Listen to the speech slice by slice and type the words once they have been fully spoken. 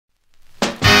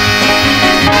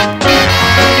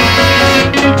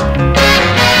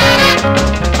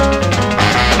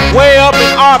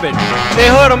orbit, they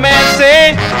heard a man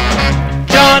say,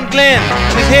 John Glenn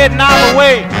is heading our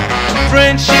way.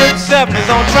 Friendship 7 is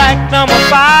on track number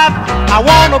 5. I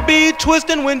wanna be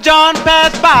twisting when John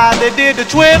passed by. They did the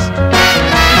twist,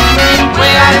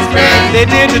 way out in space. they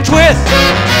did the twist,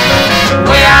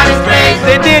 Way out in space.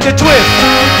 they did the twist,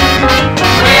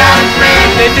 Way out in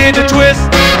space. they did the twist.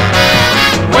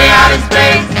 Way out in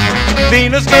space.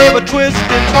 Venus gave a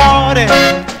twisting party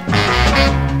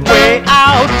way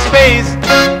out in space.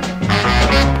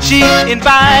 She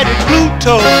invited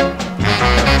Pluto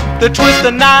to twist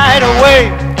the night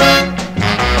away.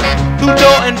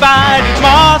 Pluto invited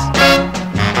Mars,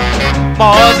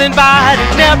 Mars invited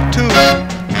Neptune,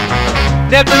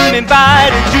 Neptune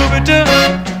invited Jupiter,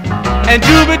 and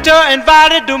Jupiter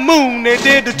invited the moon. They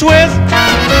did the twist,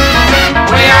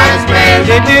 Way out in space.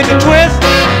 they did the twist,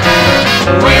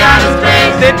 Way out in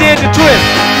space. they did the twist,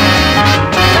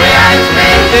 Way out in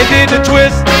space. they did the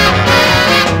twist.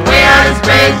 Way out in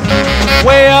space.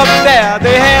 Way up there,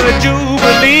 they had a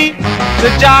jubilee. The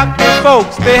jockey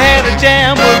folks, they had a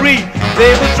jamboree.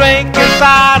 They was drinking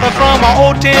cider from an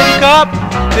old tin cup.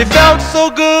 They felt so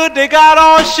good, they got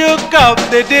all shook up.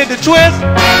 They did the twist,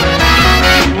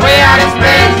 Way out in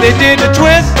space. they did the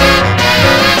twist,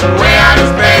 Way out in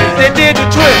space. they did the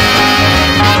twist,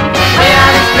 Way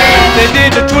out in space. they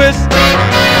did the twist.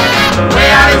 Way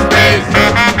out in space.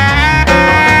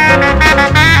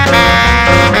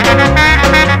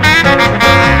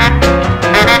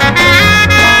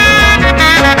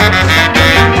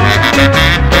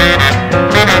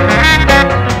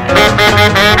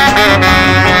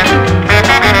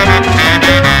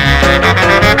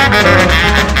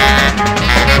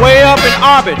 Way up in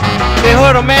orbit, they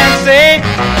heard a man say,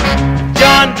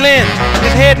 John Glenn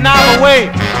is heading our way.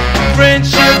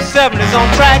 Friendship 7 is on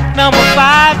track number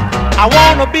 5. I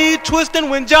wanna be twisting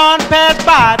when John passed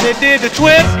by. They did the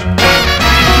twist,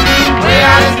 Way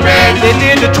out in space. they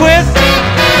did the twist,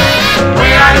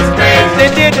 Way out in space. they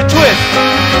did the twist,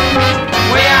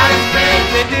 Way out in space.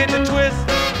 they did the twist,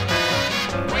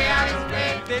 Way out in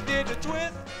space. they did the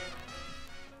twist.